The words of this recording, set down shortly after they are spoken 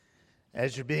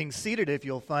As you're being seated, if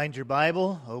you'll find your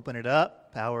Bible, open it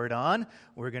up, power it on.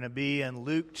 We're going to be in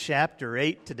Luke chapter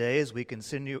 8 today as we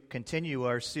continue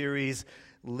our series,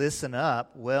 Listen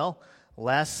Up. Well,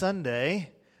 last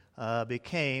Sunday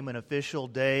became an official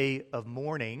day of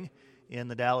mourning in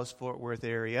the Dallas-Fort Worth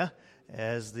area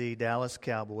as the Dallas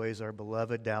Cowboys, our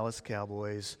beloved Dallas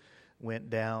Cowboys, went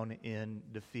down in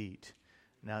defeat.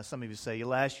 Now, some of you say,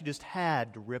 Elash, you just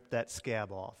had to rip that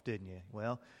scab off, didn't you?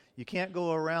 Well, you can't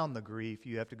go around the grief.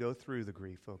 You have to go through the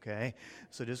grief, okay?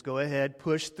 So just go ahead,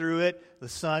 push through it. The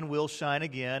sun will shine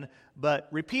again. But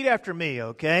repeat after me,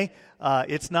 okay?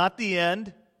 It's not the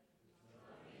end.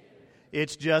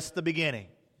 It's just the beginning.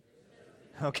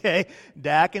 Okay?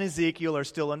 Dak and Ezekiel are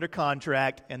still under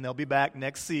contract, and they'll be back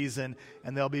next season,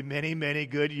 and there'll be many, many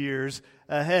good years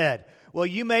ahead. Well,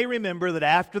 you may remember that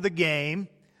after the game,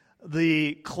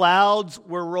 the clouds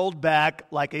were rolled back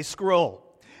like a scroll.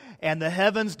 And the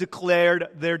heavens declared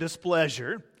their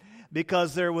displeasure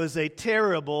because there was a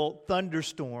terrible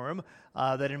thunderstorm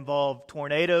that involved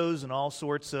tornadoes and all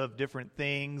sorts of different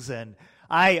things. And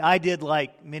I did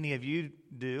like many of you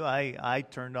do. I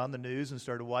turned on the news and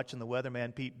started watching the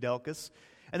weatherman, Pete Delkus.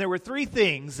 And there were three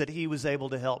things that he was able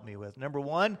to help me with. Number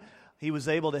one, he was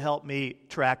able to help me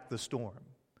track the storm.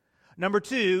 Number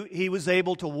two, he was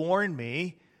able to warn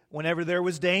me whenever there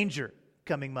was danger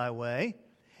coming my way.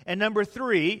 And number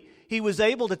three, he was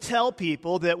able to tell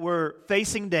people that were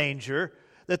facing danger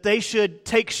that they should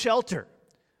take shelter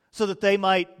so that they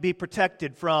might be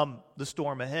protected from the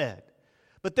storm ahead.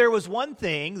 But there was one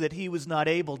thing that he was not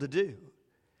able to do.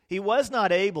 He was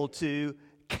not able to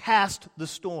cast the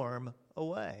storm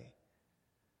away.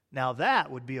 Now that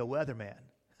would be a weatherman.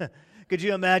 Could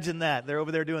you imagine that? They're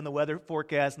over there doing the weather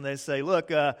forecast and they say,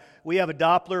 look, we have a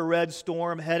Doppler red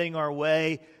storm heading our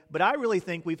way, but I really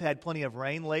think we've had plenty of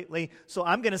rain lately, so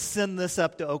I'm going to send this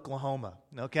up to Oklahoma,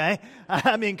 okay?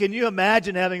 I mean, can you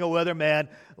imagine having a weatherman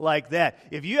like that?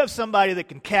 If you have somebody that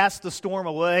can cast the storm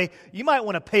away, you might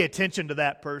want to pay attention to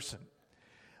that person.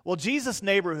 Well, Jesus'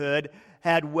 neighborhood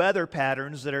had weather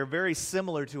patterns that are very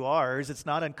similar to ours. It's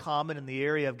not uncommon in the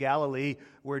area of Galilee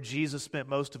where Jesus spent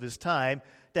most of his time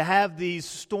to have these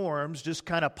storms just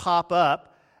kind of pop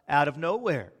up out of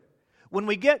nowhere. When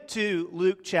we get to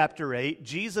Luke chapter 8,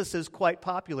 Jesus is quite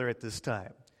popular at this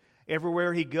time.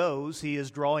 Everywhere he goes, he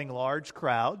is drawing large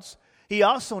crowds. He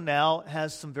also now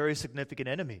has some very significant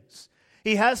enemies.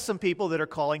 He has some people that are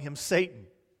calling him Satan.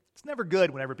 It's never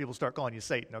good whenever people start calling you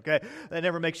Satan, okay? That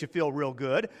never makes you feel real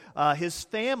good. His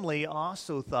family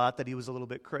also thought that he was a little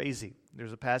bit crazy.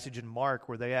 There's a passage in Mark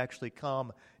where they actually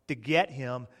come to get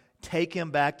him, take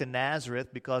him back to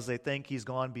Nazareth because they think he's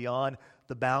gone beyond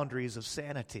the boundaries of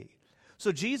sanity.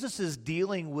 So Jesus is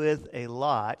dealing with a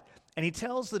lot, and he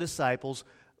tells the disciples,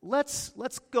 let's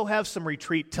go have some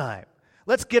retreat time.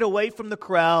 Let's get away from the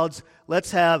crowds.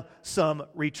 Let's have some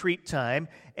retreat time.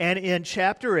 And in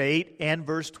chapter 8 and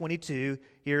verse 22,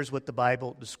 here's what the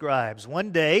Bible describes.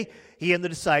 One day, he and the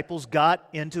disciples got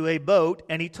into a boat,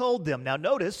 and he told them. Now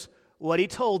notice what he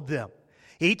told them.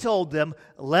 He told them,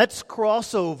 let's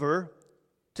cross over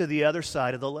to the other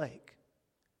side of the lake.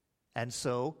 And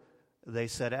so they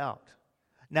set out.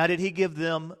 Now, did he give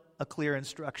them a clear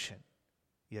instruction?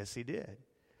 Yes, he did.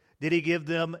 Did he give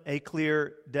them a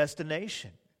clear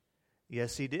destination?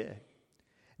 Yes, he did.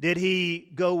 Did he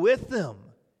go with them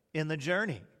in the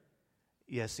journey?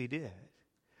 Yes, he did.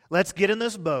 Let's get in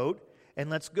this boat and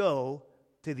let's go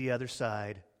to the other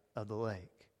side of the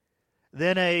lake.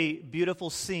 Then a beautiful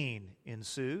scene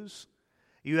ensues.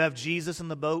 You have Jesus in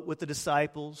the boat with the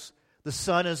disciples. The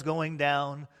sun is going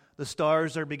down. The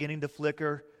stars are beginning to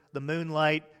flicker. The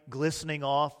moonlight glistening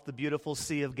off the beautiful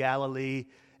Sea of Galilee.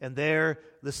 And there,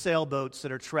 the sailboats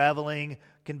that are traveling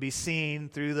can be seen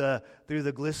through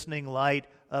the glistening light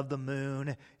of the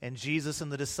moon. And Jesus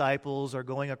and the disciples are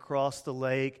going across the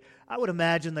lake. I would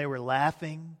imagine they were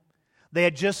laughing. They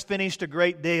had just finished a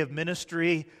great day of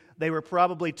ministry. They were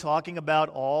probably talking about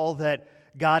all that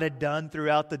God had done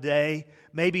throughout the day,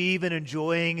 maybe even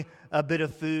enjoying a bit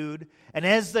of food. And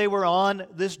as they were on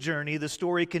this journey, the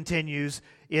story continues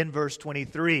in verse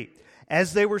 23.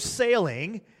 As they were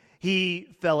sailing,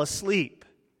 he fell asleep.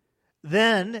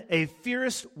 Then a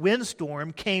fierce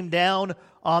windstorm came down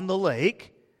on the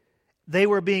lake. They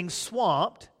were being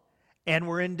swamped and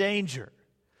were in danger.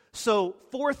 So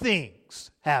 4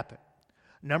 things happen.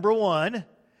 Number 1,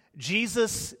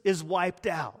 Jesus is wiped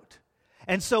out.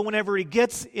 And so whenever he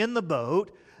gets in the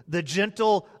boat, the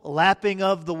gentle lapping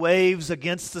of the waves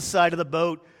against the side of the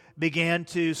boat began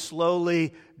to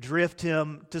slowly drift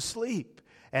him to sleep.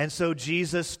 And so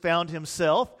Jesus found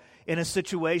himself in a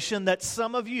situation that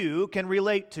some of you can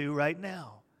relate to right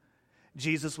now.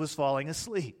 Jesus was falling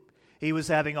asleep. He was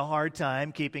having a hard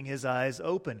time keeping his eyes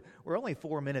open. We're only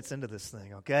 4 minutes into this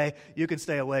thing, okay? You can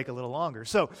stay awake a little longer.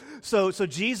 So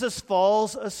Jesus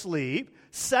falls asleep.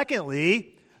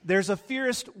 Secondly, there's a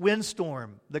fierce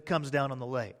windstorm that comes down on the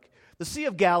lake. The Sea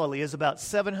of Galilee is about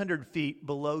 700 feet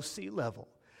below sea level.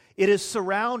 It is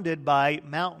surrounded by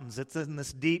mountains. It's in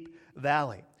this deep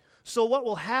valley. So what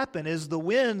will happen is the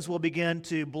winds will begin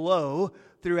to blow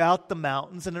throughout the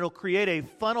mountains, and it'll create a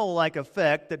funnel-like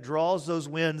effect that draws those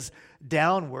winds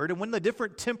downward. And when the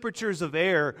different temperatures of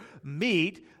air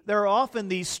meet, there are often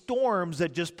these storms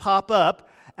that just pop up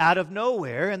out of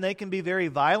nowhere, and they can be very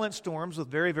violent storms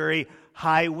with very, very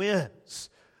high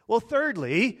winds. Well,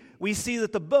 thirdly, we see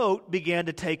that the boat began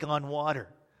to take on water.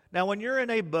 Now, when you're in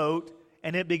a boat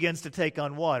and it begins to take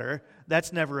on water,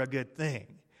 that's never a good thing.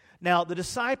 Now, the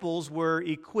disciples were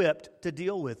equipped to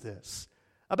deal with this.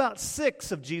 About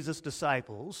 6 of Jesus'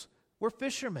 disciples were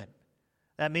fishermen.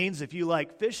 That means if you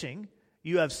like fishing,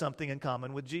 you have something in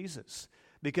common with Jesus,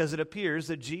 because it appears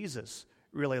that Jesus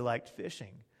really liked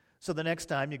fishing. So the next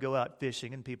time you go out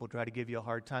fishing and people try to give you a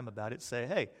hard time about it, say,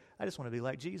 hey, I just want to be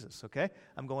like Jesus, okay?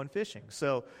 I'm going fishing.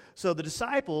 So the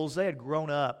disciples, they had grown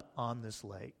up on this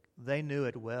lake. They knew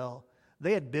it well.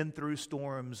 They had been through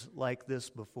storms like this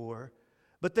before.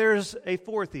 But there's a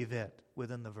fourth event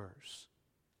within the verse: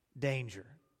 danger.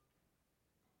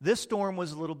 This storm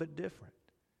was a little bit different.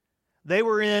 They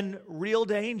were in real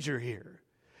danger here.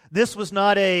 This was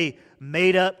not a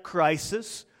made-up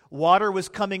crisis. Water was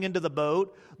coming into the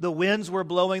boat. The winds were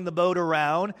blowing the boat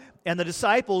around, and the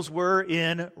disciples were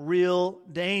in real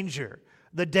danger.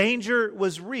 The danger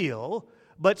was real,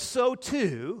 but so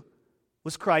too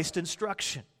was Christ's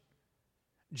instruction.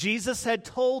 Jesus had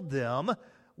told them,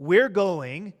 we're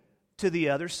going to the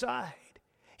other side.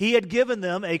 He had given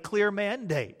them a clear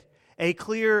mandate, a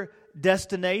clear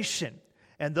destination.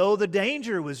 And though the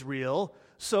danger was real,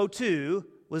 so too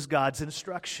was God's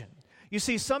instruction. You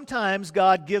see, sometimes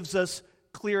God gives us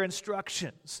clear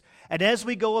instructions. And as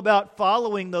we go about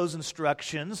following those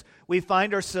instructions, we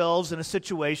find ourselves in a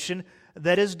situation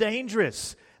that is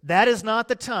dangerous. That is not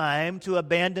the time to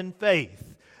abandon faith.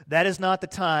 That is not the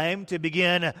time to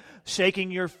begin shaking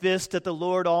your fist at the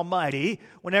Lord Almighty.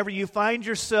 Whenever you find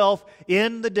yourself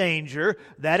in the danger,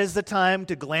 that is the time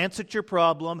to glance at your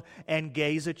problem and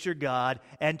gaze at your God,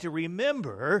 and to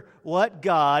remember what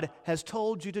God has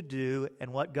told you to do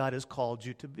and what God has called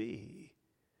you to be.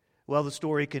 Well, the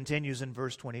story continues in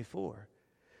verse 24.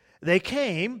 They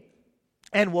came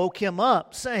and woke him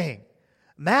up, saying,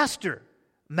 Master,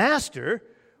 Master,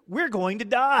 we're going to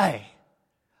die.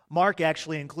 Mark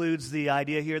actually includes the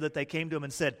idea here that they came to him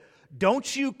and said,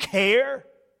 don't you care?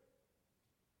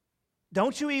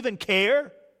 Don't you even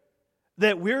care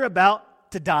that we're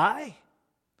about to die?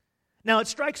 Now, it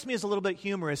strikes me as a little bit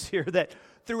humorous here that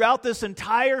throughout this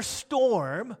entire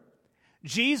storm,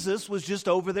 Jesus was just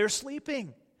over there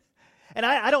sleeping. And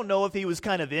I don't know if he was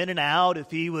kind of in and out, if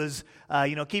he was,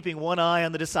 keeping one eye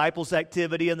on the disciples'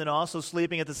 activity and then also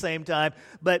sleeping at the same time.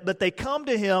 But they come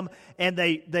to him and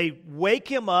they wake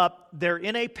him up. They're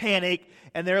in a panic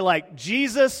and they're like,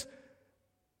 Jesus,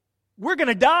 we're going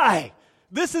to die.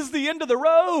 This is the end of the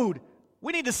road.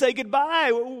 We need to say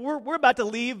goodbye. We're about to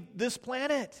leave this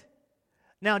planet.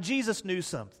 Now, Jesus knew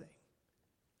something.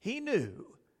 He knew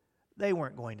they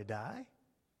weren't going to die.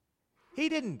 He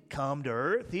didn't come to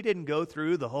earth. He didn't go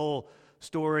through the whole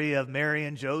story of Mary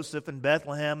and Joseph and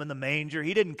Bethlehem and the manger.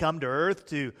 He didn't come to earth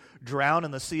to drown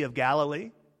in the Sea of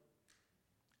Galilee.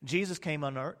 Jesus came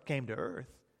to earth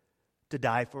to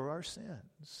die for our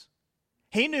sins.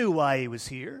 He knew why he was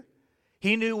here.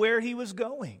 He knew where he was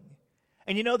going.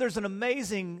 And there's an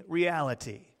amazing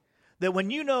reality that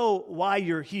when you know why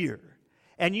you're here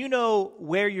and you know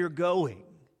where you're going,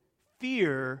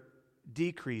 fear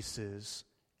decreases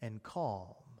and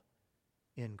calm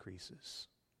increases.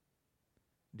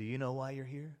 Do you know why you're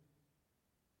here?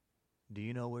 Do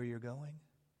you know where you're going?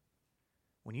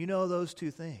 When you know those two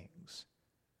things,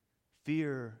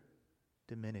 fear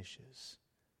diminishes,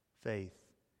 faith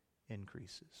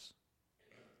increases.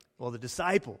 Well, the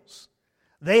disciples,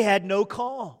 they had no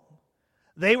calm.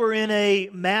 They were in a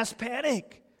mass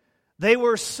panic. They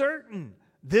were certain,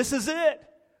 this is it.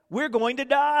 We're going to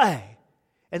die.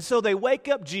 And so they wake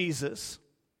up Jesus.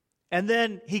 And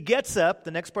then he gets up,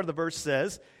 the next part of the verse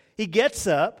says, he gets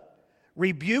up,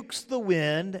 rebukes the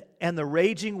wind and the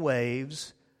raging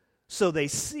waves, so they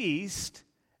ceased,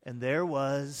 and there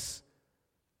was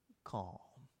calm.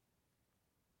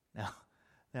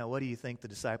 Now, what do you think the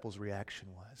disciples' reaction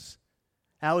was?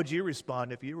 How would you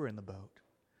respond if you were in the boat?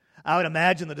 I would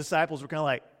imagine the disciples were kind of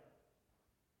like,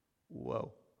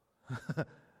 whoa.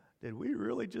 Did we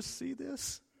really just see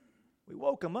this? We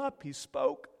woke him up. He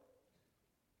spoke.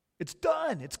 It's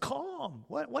done. It's calm.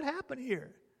 What happened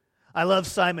here? I love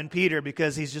Simon Peter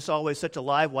because he's just always such a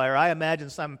live wire. I imagine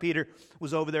Simon Peter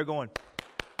was over there going,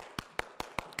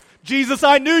 Jesus,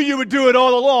 I knew you would do it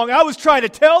all along. I was trying to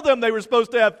tell them they were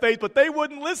supposed to have faith, but they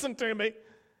wouldn't listen to me.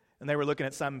 And they were looking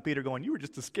at Simon Peter going, you were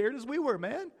just as scared as we were,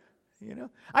 man. You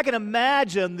know, I can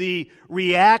imagine the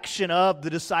reaction of the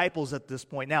disciples at this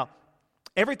point. Now,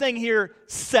 everything here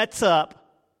sets up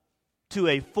to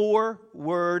a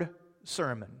 4-word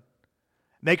sermon.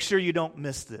 Make sure you don't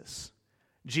miss this.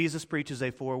 Jesus preaches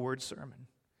a 4-word sermon.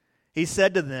 He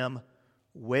said to them,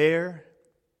 where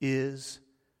is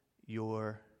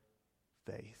your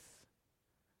faith?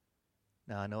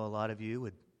 Now, I know a lot of you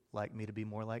would like me to be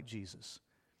more like Jesus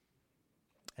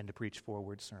and to preach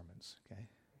 4-word sermons, okay?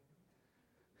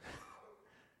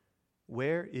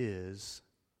 Where is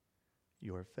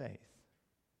your faith?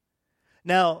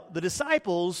 Now, the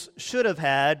disciples should have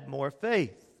had more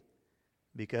faith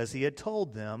because he had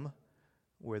told them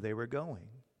where they were going.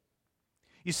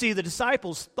 You see, the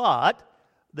disciples thought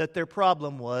that their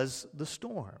problem was the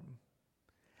storm.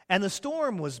 And the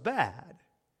storm was bad,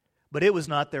 but it was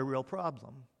not their real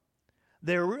problem.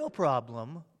 Their real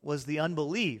problem was the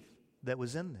unbelief that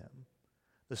was in them.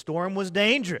 The storm was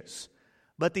dangerous,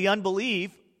 but the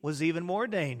unbelief was even more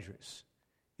dangerous.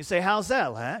 You say, how's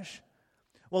that, Lash?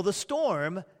 Well, the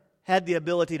storm had the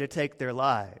ability to take their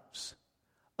lives.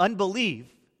 Unbelief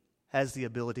has the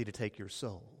ability to take your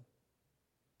soul.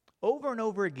 Over and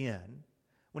over again,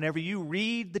 whenever you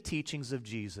read the teachings of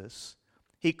Jesus,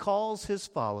 he calls his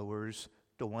followers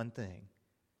to one thing.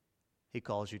 He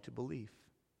calls you to belief.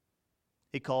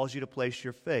 He calls you to place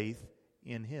your faith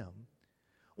in him.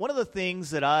 One of the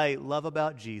things that I love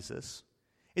about Jesus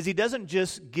is he doesn't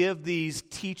just give these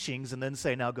teachings and then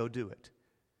say, now go do it.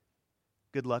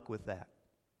 Good luck with that.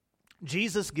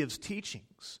 Jesus gives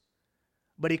teachings,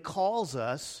 but he calls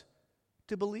us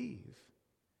to believe.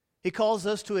 He calls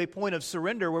us to a point of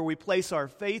surrender where we place our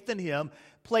faith in him,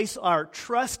 place our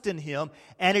trust in him,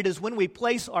 and it is when we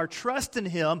place our trust in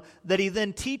him that he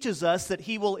then teaches us that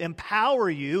he will empower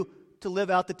you to live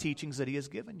out the teachings that he has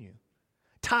given you.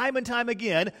 Time and time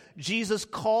again, Jesus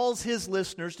calls his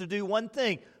listeners to do one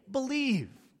thing: believe.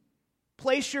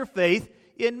 Place your faith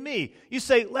in me. You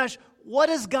say, Lash, what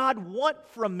does God want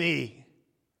from me?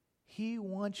 He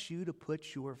wants you to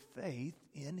put your faith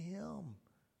in him.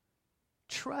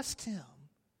 Trust him.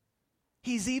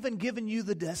 He's even given you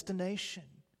the destination.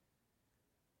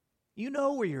 You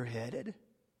know where you're headed.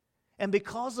 And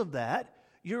because of that,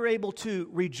 you're able to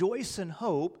rejoice in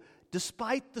hope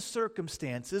despite the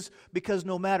circumstances, because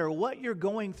no matter what you're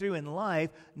going through in life,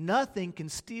 nothing can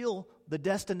steal the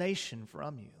destination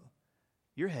from you.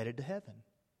 You're headed to heaven.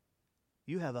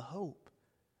 You have a hope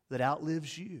that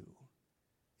outlives you,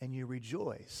 and you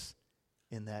rejoice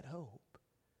in that hope.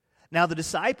 Now, the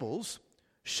disciples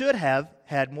should have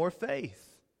had more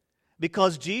faith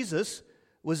because Jesus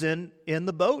was in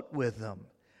the boat with them.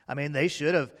 I mean, they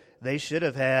should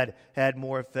have had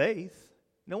more faith.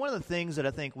 Now, one of the things that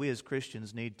I think we as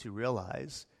Christians need to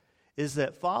realize is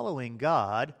that following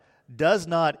God does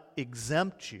not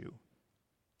exempt you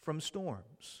from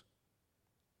storms.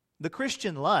 The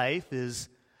Christian life is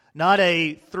not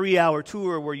a 3-hour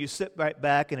tour where you sit right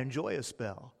back and enjoy a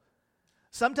spell.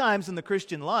 Sometimes in the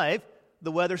Christian life,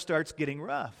 the weather starts getting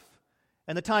rough,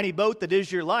 and the tiny boat that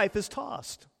is your life is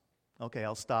tossed. Okay,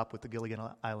 I'll stop with the Gilligan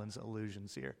Islands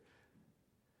allusions here.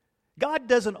 God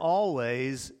doesn't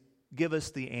always give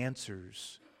us the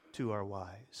answers to our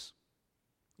whys.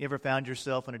 You ever found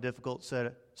yourself in a difficult set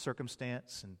of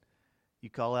circumstance and you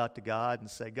call out to God and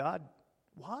say, God,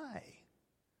 why?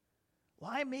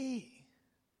 Why me?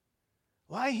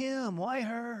 Why him? Why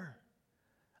her?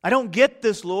 I don't get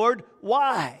this, Lord.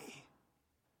 Why?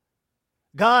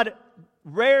 God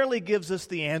rarely gives us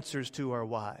the answers to our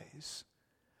whys,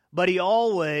 but he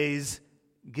always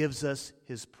gives us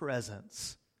his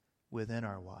presence within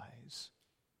our whys.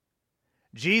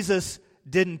 Jesus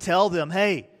didn't tell them,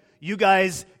 hey, you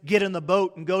guys get in the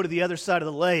boat and go to the other side of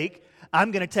the lake.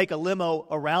 I'm going to take a limo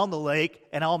around the lake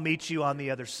and I'll meet you on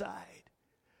the other side.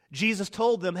 Jesus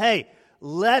told them, hey,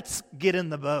 let's get in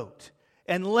the boat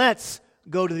and let's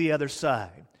go to the other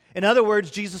side. In other words,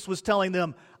 Jesus was telling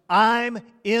them, I'm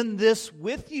in this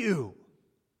with you.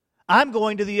 I'm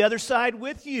going to the other side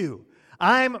with you.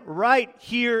 I'm right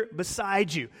here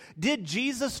beside you. Did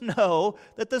Jesus know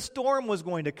that the storm was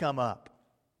going to come up?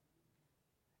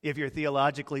 If you're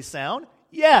theologically sound,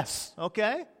 yes,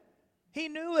 okay? He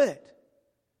knew it.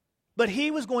 But he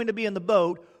was going to be in the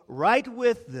boat right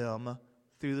with them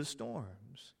through the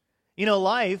storms. You know,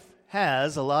 life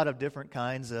has a lot of different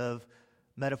kinds of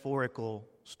metaphorical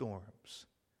storms.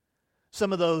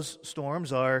 Some of those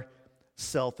storms are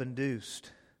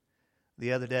self-induced.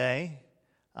 The other day,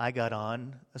 I got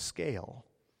on a scale.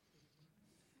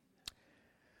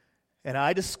 And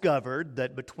I discovered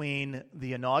that between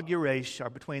the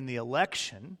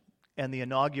election and the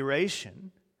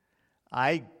inauguration,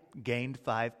 I gained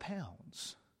 5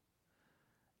 pounds.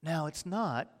 Now, it's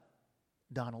not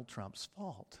Donald Trump's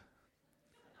fault.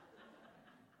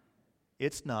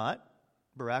 It's not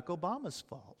Barack Obama's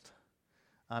fault.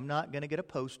 I'm not going to get a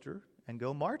poster and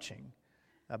go marching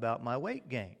about my weight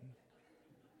gain.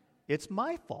 It's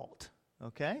my fault,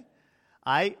 okay?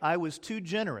 I was too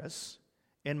generous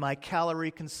in my calorie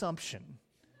consumption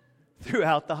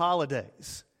throughout the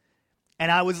holidays.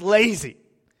 And I was lazy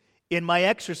in my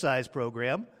exercise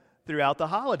program throughout the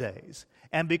holidays.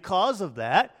 And because of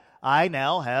that, I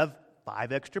now have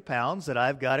 5 extra pounds that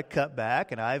I've got to cut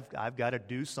back and I've got to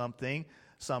do something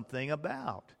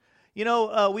about. You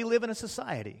know, we live in a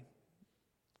society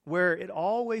where it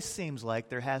always seems like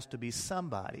there has to be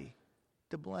somebody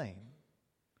to blame.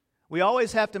 We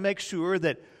always have to make sure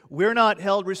that we're not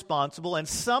held responsible, and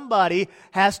somebody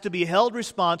has to be held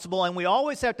responsible, and we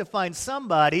always have to find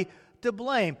somebody to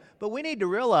blame. But we need to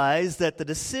realize that the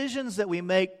decisions that we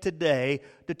make today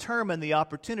determine the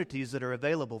opportunities that are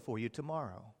available for you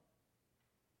tomorrow.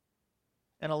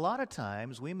 And a lot of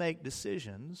times we make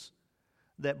decisions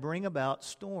that bring about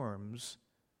storms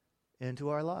into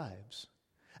our lives.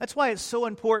 That's why it's so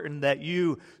important that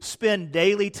you spend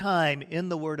daily time in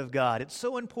the Word of God. It's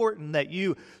so important that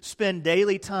you spend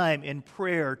daily time in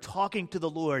prayer, talking to the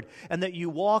Lord, and that you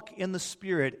walk in the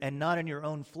Spirit and not in your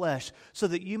own flesh, so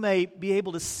that you may be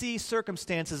able to see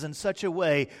circumstances in such a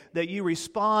way that you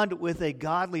respond with a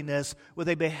godliness, with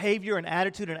a behavior and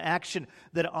attitude and action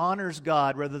that honors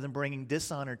God rather than bringing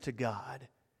dishonor to God.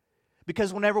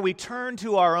 Because whenever we turn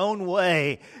to our own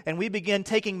way and we begin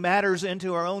taking matters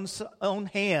into our own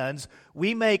hands,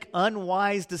 we make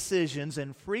unwise decisions,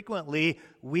 and frequently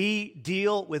we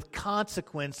deal with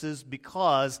consequences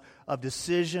because of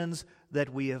decisions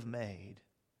that we have made.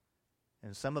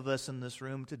 And some of us in this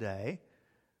room today,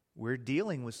 we're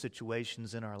dealing with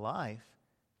situations in our life,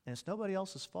 and it's nobody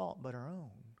else's fault but our own.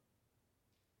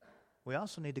 We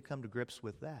also need to come to grips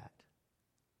with that.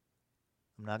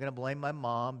 I'm not going to blame my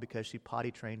mom because she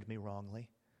potty trained me wrongly,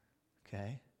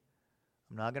 okay?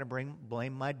 I'm not going to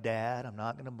blame my dad. I'm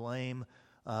not going to blame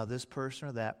this person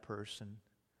or that person.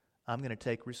 I'm going to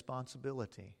take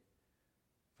responsibility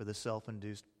for the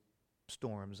self-induced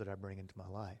storms that I bring into my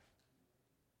life.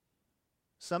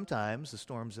 Sometimes the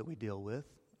storms that we deal with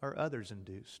are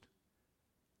others-induced.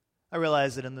 I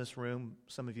realize that in this room,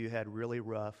 some of you had really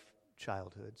rough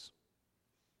childhoods.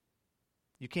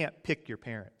 You can't pick your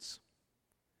parents.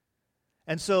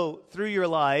 And so, through your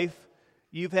life,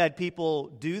 you've had people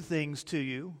do things to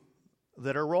you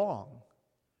that are wrong.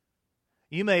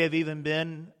 You may have even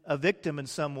been a victim in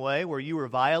some way where you were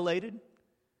violated.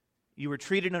 You were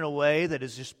treated in a way that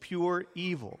is just pure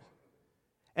evil.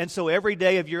 And so, every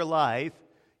day of your life,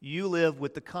 you live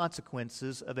with the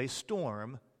consequences of a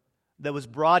storm that was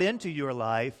brought into your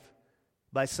life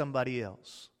by somebody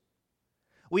else.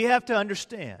 We have to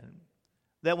understand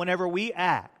that whenever we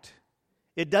act,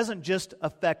 it doesn't just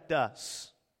affect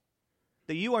us.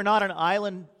 That you are not an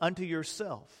island unto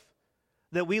yourself.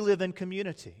 That we live in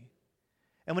community.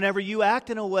 And whenever you act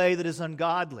in a way that is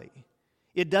ungodly,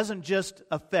 it doesn't just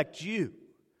affect you,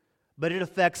 but it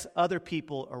affects other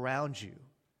people around you.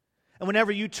 And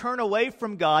whenever you turn away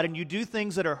from God and you do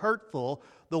things that are hurtful,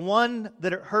 the one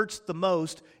that it hurts the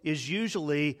most is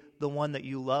usually the one that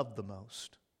you love the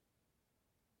most.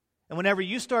 And whenever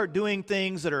you start doing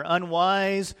things that are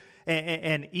unwise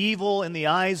and evil in the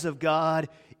eyes of God,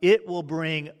 it will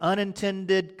bring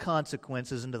unintended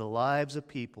consequences into the lives of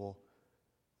people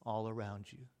all around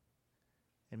you.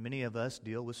 And many of us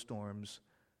deal with storms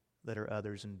that are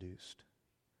others-induced.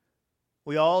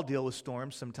 We all deal with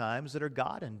storms sometimes that are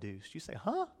God-induced. You say,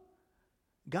 huh?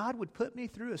 God would put me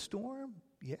through a storm?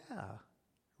 Yeah.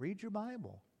 Read your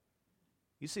Bible.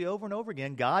 You see over and over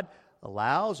again, God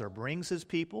allows or brings His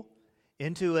people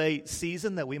into a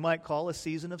season that we might call a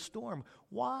season of storm.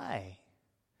 Why?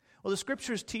 Well, the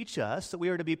Scriptures teach us that we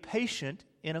are to be patient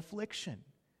in affliction.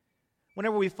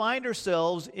 Whenever we find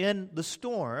ourselves in the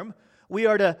storm, we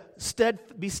are to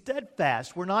be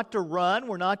steadfast. We're not to run,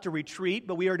 we're not to retreat,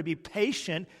 but we are to be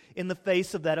patient in the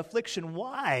face of that affliction.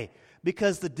 Why?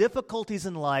 Because the difficulties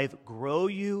in life grow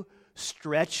you,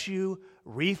 stretch you,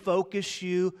 refocus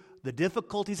you. The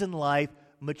difficulties in life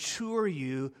mature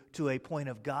you to a point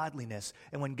of godliness.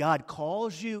 And when God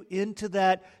calls you into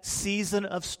that season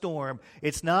of storm,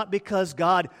 it's not because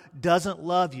God doesn't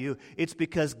love you. It's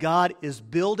because God is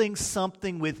building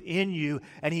something within you,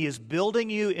 and He is building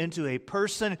you into a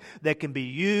person that can be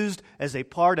used as a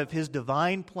part of His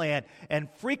divine plan. And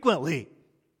frequently,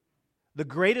 the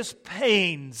greatest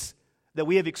pains that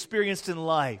we have experienced in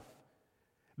life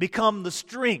become the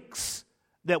strengths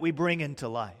that we bring into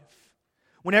life.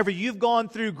 Whenever you've gone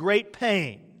through great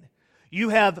pain, you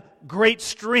have great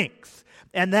strength.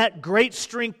 And that great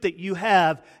strength that you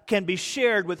have can be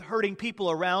shared with hurting people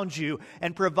around you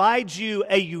and provides you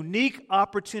a unique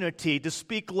opportunity to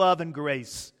speak love and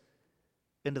grace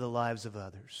into the lives of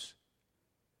others.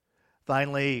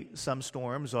 Finally, some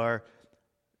storms are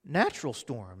natural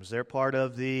storms. They're part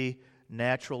of the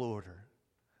natural order.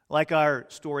 Like our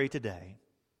story today.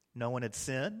 No one had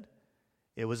sinned.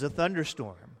 It was a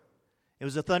thunderstorm. It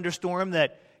was a thunderstorm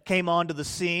that came onto the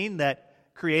scene that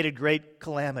created great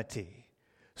calamity.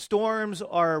 Storms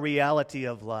are a reality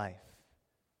of life,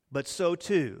 but so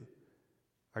too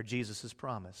are Jesus'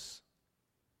 promise.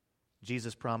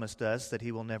 Jesus promised us that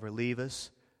He will never leave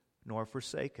us nor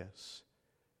forsake us.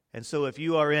 And so if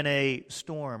you are in a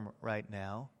storm right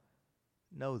now,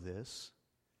 know this: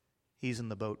 He's in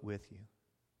the boat with you.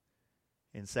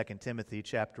 In 2 Timothy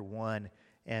chapter 1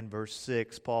 and verse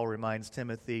 6, Paul reminds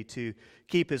Timothy to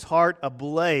keep his heart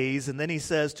ablaze, and then he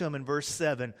says to him in verse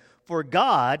 7, For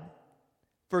God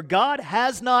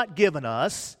has not given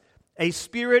us a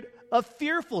spirit of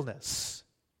fearfulness.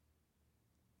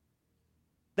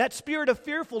 That spirit of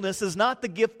fearfulness is not the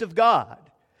gift of God.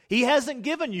 He hasn't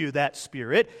given you that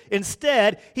spirit.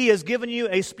 Instead, He has given you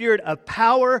a spirit of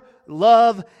power,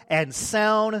 love, and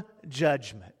sound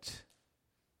judgment.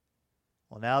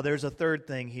 Well, now there's a third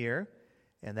thing here,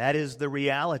 and that is the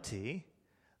reality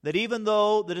that even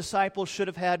though the disciples should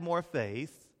have had more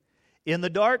faith, in the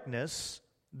darkness,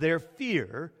 their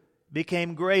fear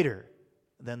became greater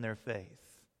than their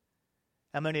faith.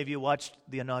 How many of you watched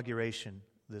the inauguration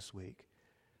this week?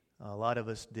 A lot of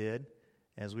us did.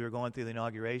 As we were going through the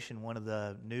inauguration, one of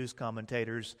the news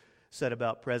commentators said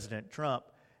about President Trump,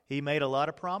 he made a lot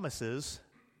of promises,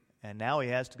 and now he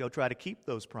has to go try to keep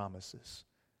those promises.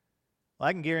 Well,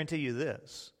 I can guarantee you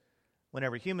this: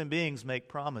 whenever human beings make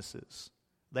promises,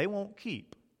 they won't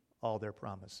keep all their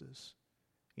promises.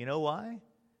 You know why?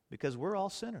 Because we're all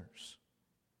sinners.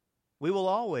 We will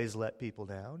always let people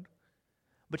down.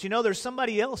 But you know, there's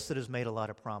somebody else that has made a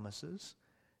lot of promises,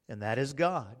 and that is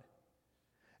God.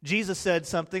 Jesus said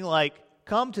something like,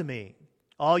 Come to me,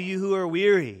 all you who are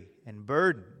weary and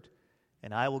burdened,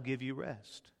 and I will give you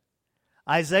rest.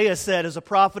 Isaiah said as a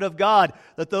prophet of God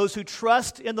that those who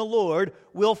trust in the Lord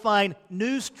will find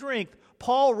new strength.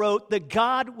 Paul wrote that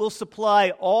God will supply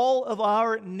all of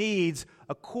our needs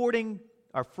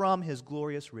from His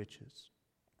glorious riches.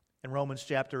 In Romans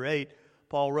chapter 8,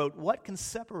 Paul wrote, What can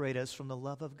separate us from the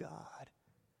love of God?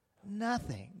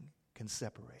 Nothing can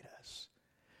separate us.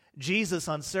 Jesus,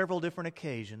 on several different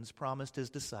occasions, promised His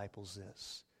disciples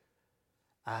this: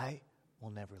 I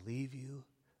will never leave you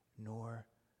nor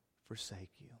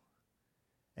forsake you.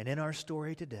 And in our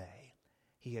story today,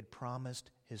 He had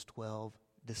promised His 12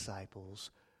 disciples,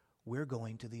 we're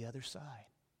going to the other side.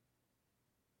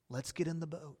 Let's get in the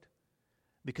boat,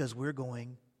 because we're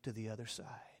going to the other side.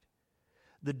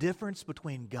 The difference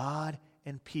between God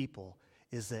and people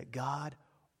is that God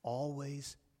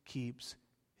always keeps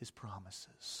His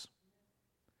promises.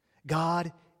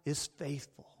 God is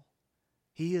faithful.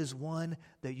 He is one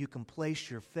that you can place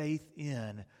your faith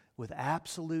in with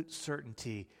absolute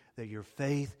certainty that your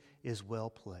faith is well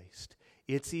placed.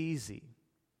 It's easy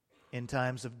in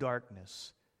times of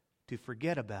darkness to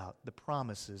forget about the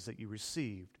promises that you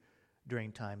received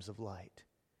during times of light.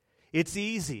 It's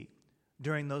easy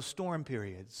during those storm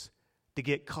periods to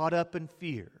get caught up in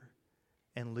fear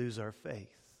and lose our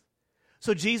faith.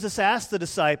 So Jesus asked the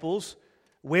disciples,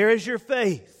 Where is your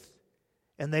faith?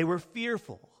 And they were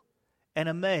fearful and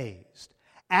amazed,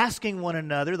 asking one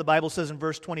another, the Bible says in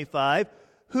verse 25,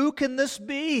 Who can this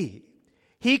be?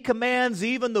 He commands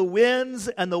even the winds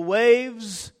and the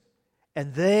waves,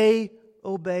 and they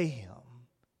obey Him.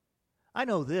 I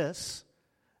know this,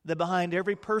 that behind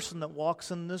every person that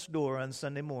walks in this door on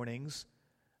Sunday mornings,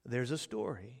 there's a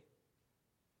story.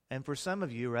 And for some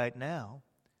of you right now,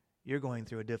 you're going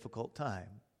through a difficult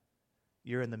time.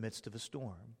 You're in the midst of a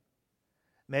storm.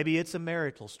 Maybe it's a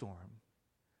marital storm.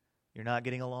 You're not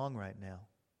getting along right now.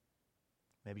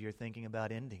 Maybe you're thinking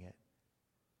about ending it.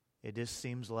 It just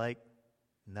seems like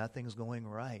nothing's going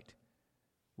right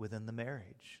within the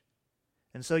marriage.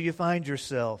 And so you find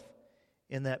yourself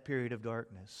in that period of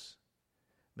darkness.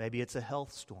 Maybe it's a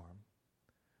health storm.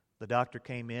 The doctor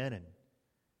came in and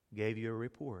gave you a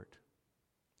report,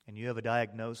 and you have a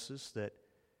diagnosis that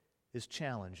is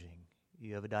challenging.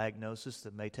 You have a diagnosis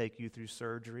that may take you through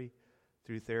surgery,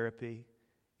 through therapy.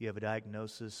 You have a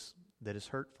diagnosis that is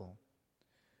hurtful.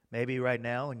 Maybe right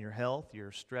now in your health,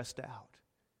 you're stressed out.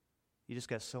 You just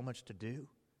got so much to do.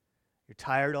 You're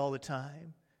tired all the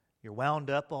time. You're wound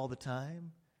up all the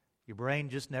time. Your brain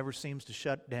just never seems to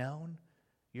shut down.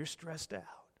 You're stressed out.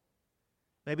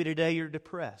 Maybe today you're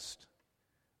depressed.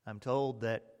 I'm told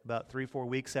that about 3-4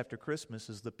 weeks after Christmas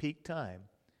is the peak time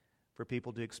for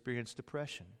people to experience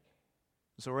depression.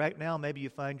 So right now, maybe you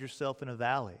find yourself in a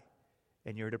valley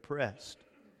and you're depressed.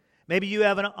 Maybe you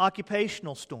have an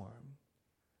occupational storm.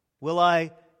 Will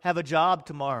I have a job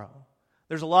tomorrow?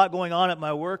 There's a lot going on at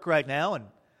my work right now, and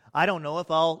I don't know if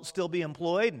I'll still be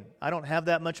employed, and I don't have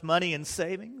that much money in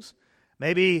savings.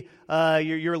 Maybe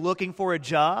you're looking for a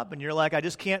job, and you're like, I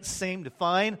just can't seem to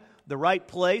find the right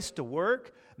place to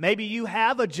work. Maybe you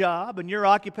have a job, and your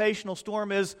occupational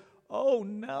storm is, oh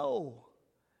no,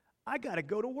 I got to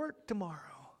go to work tomorrow.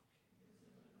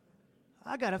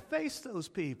 I got to face those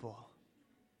people.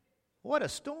 What a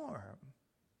storm.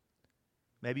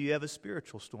 Maybe you have a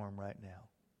spiritual storm right now.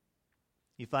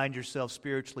 You find yourself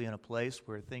spiritually in a place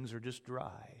where things are just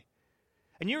dry.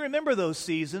 And you remember those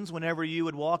seasons whenever you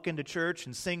would walk into church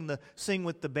and sing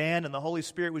with the band and the Holy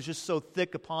Spirit was just so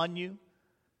thick upon you.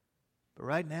 But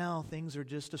right now, things are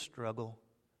just a struggle.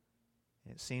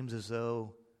 And it seems as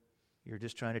though you're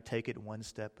just trying to take it one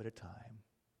step at a time.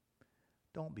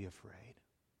 Don't be afraid.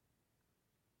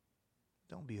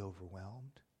 Don't be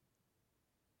overwhelmed.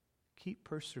 Keep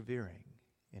persevering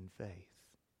in faith.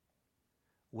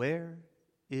 Where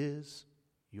is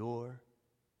your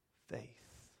faith?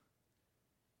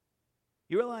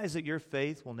 You realize that your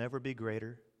faith will never be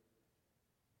greater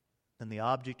than the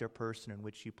object or person in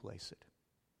which you place it.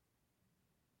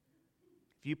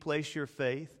 If you place your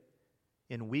faith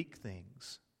in weak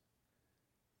things,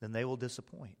 then they will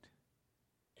disappoint.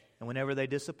 And whenever they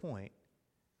disappoint,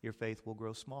 your faith will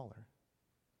grow smaller.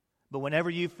 But whenever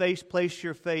you place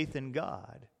your faith in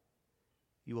God,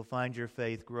 you will find your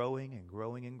faith growing and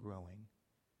growing and growing.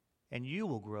 And you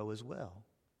will grow as well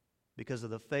because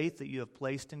of the faith that you have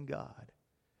placed in God.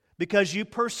 Because you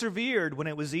persevered when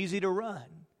it was easy to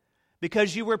run.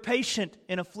 Because you were patient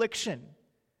in affliction.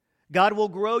 God will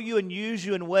grow you and use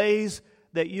you in ways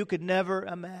that you could never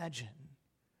imagine.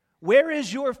 Where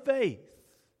is your faith?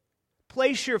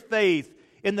 Place your faith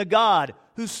in the God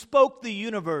who spoke the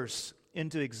universe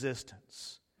into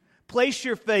existence. Place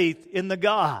your faith in the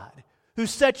God who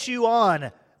set you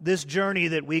on this journey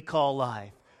that we call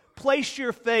life. Place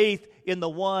your faith in the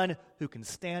one who can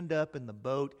stand up in the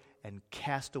boat and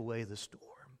cast away the storm.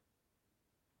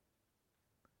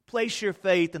 Place your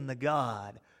faith in the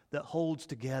God that holds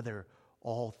together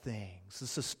all things, the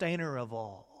sustainer of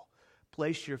all.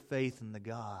 Place your faith in the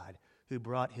God who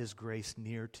brought His grace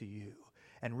near to you.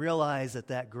 And realize that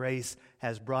that grace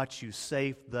has brought you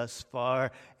safe thus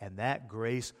far, and that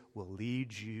grace will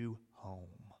lead you home.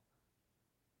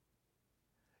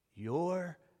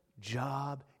 Your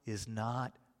job is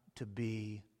not to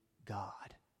be God.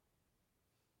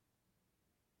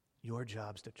 Your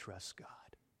job's to trust God.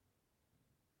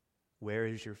 Where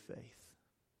is your faith?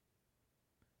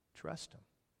 Trust Him.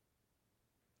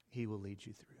 He will lead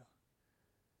you through.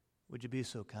 Would you be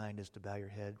so kind as to bow your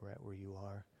head right where you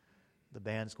are? The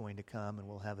band's going to come and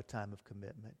we'll have a time of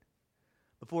commitment.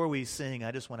 Before we sing,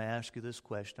 I just want to ask you this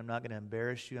question. I'm not going to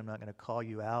embarrass you. I'm not going to call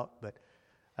you out, but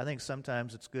I think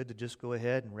sometimes it's good to just go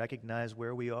ahead and recognize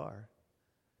where we are.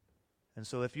 And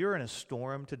so if you're in a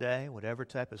storm today, whatever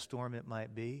type of storm it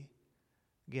might be,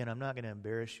 again, I'm not going to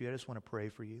embarrass you. I just want to pray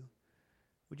for you.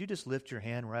 Would you just lift your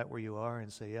hand right where you are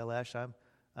and say, yeah, Lash,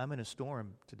 I'm in a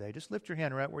storm today. Just lift your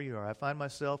hand right where you are. I find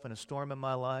myself in a storm in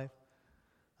my life.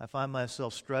 I find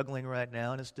myself struggling right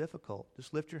now, and it's difficult.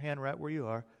 Just lift your hand right where you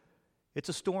are. It's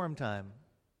a storm time.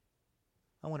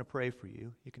 I want to pray for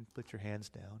you. You can put your hands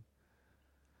down.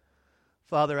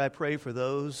 Father, I pray for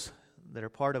those that are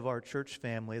part of our church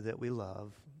family that we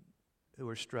love who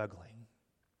are struggling.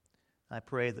 I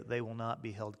pray that they will not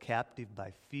be held captive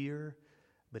by fear,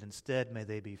 but instead may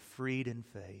they be freed in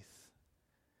faith.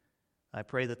 I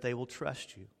pray that they will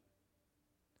trust you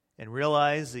and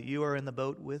realize that you are in the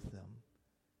boat with them,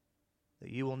 that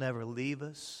you will never leave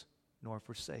us nor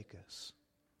forsake us.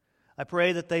 I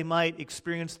pray that they might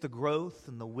experience the growth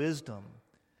and the wisdom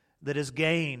that is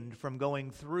gained from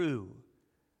going through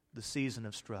the season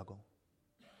of struggle.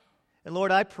 And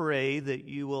Lord, I pray that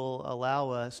you will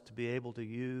allow us to be able to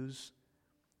use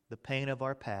the pain of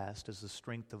our past as the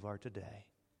strength of our today.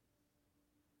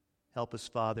 Help us,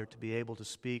 Father, to be able to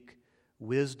speak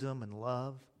wisdom and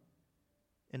love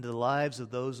into the lives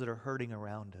of those that are hurting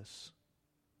around us.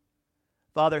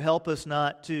 Father, help us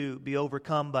not to be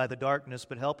overcome by the darkness,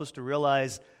 but help us to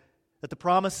realize that the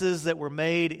promises that were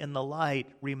made in the light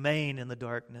remain in the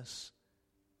darkness.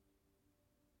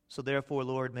 So therefore,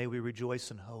 Lord, may we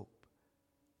rejoice in hope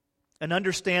and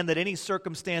understand that any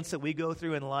circumstance that we go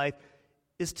through in life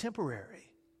is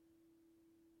temporary.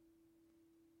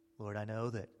 Lord, I know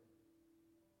that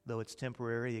though it's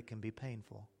temporary, it can be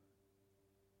painful.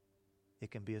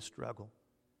 It can be a struggle.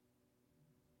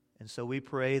 And so we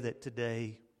pray that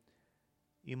today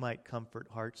you might comfort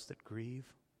hearts that grieve.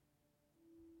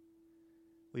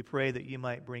 We pray that you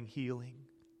might bring healing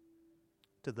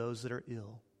to those that are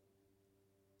ill.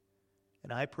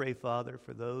 And I pray, Father,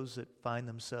 for those that find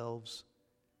themselves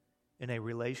in a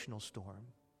relational storm,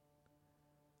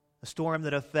 a storm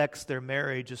that affects their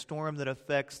marriage, a storm that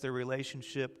affects their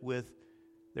relationship with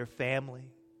their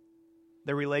family,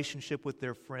 their relationship with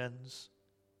their friends.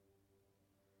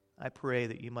 I pray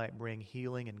that you might bring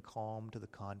healing and calm to the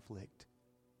conflict,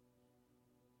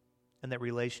 and that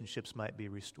relationships might be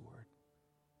restored.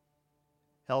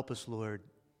 Help us, Lord,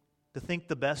 to think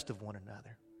the best of one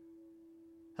another.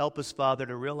 Help us, Father,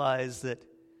 to realize that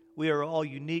we are all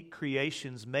unique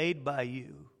creations made by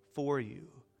you, for you.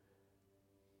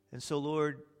 And so,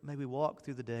 Lord, may we walk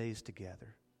through the days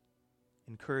together,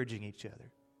 encouraging each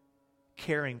other,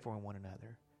 caring for one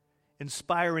another,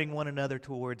 inspiring one another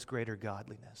towards greater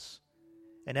godliness.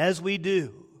 And as we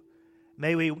do,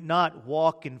 may we not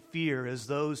walk in fear as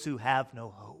those who have no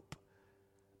hope,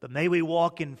 but may we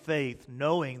walk in faith,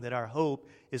 knowing that our hope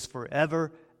is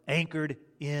forever anchored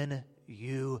in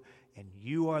you, and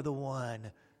you are the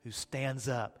one who stands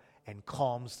up and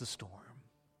calms the storm.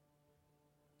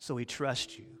 So we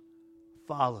trust you,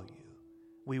 follow you,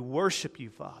 we worship you,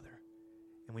 Father,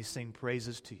 and we sing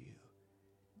praises to you.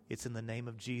 It's in the name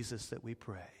of Jesus that we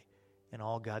pray, and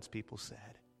all God's people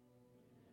said,